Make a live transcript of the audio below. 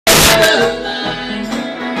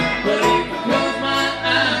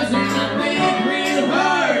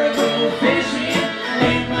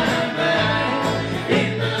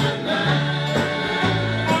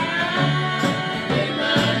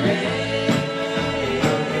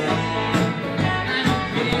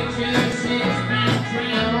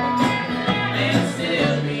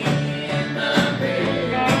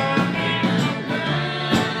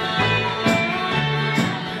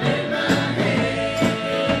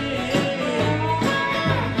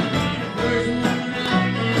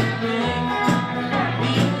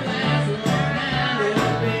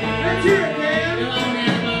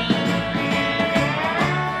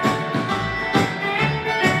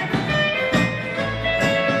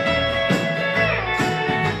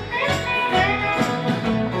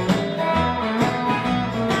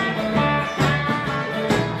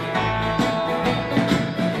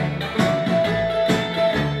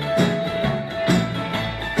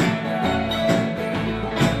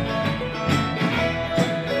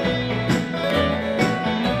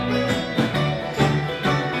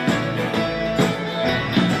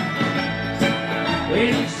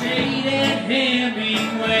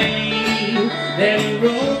Then he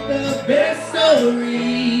wrote the best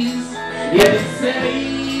stories. Yeah, they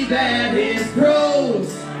say that his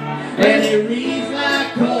prose, and it reads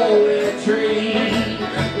like poetry.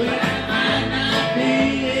 Well, I might not be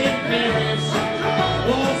in Paris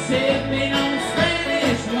or sipping on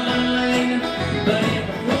Spanish wine, but if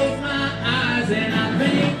I close my eyes and I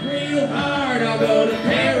think real hard, I'll go to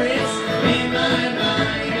Paris in my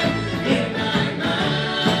mind, in my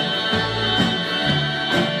mind,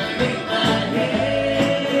 in my head.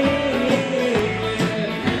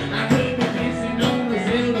 I could be kissing on the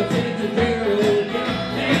silver tinted railroad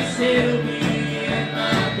and still be in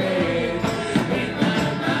my bed, in my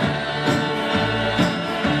mind,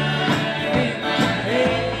 in my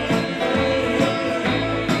head.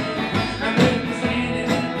 I could be standing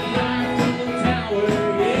in the Eiffel Tower,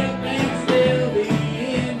 yeah, and still be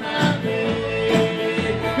in my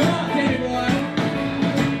bed. Come on, Teddy boy.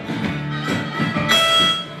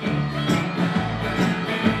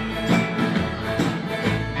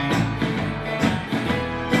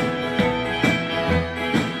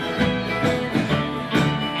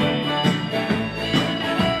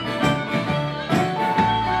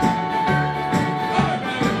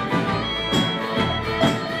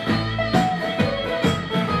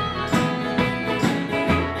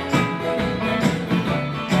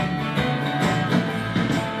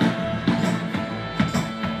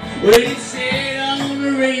 Well, he said on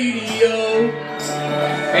the radio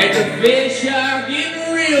that the fish are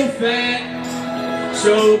getting real fat,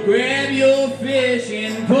 so grab your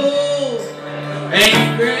fishing pole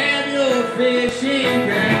and grab your fishing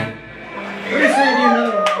cat. What do you say, you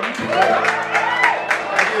know?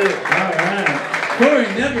 All right. Corey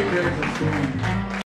Nugget,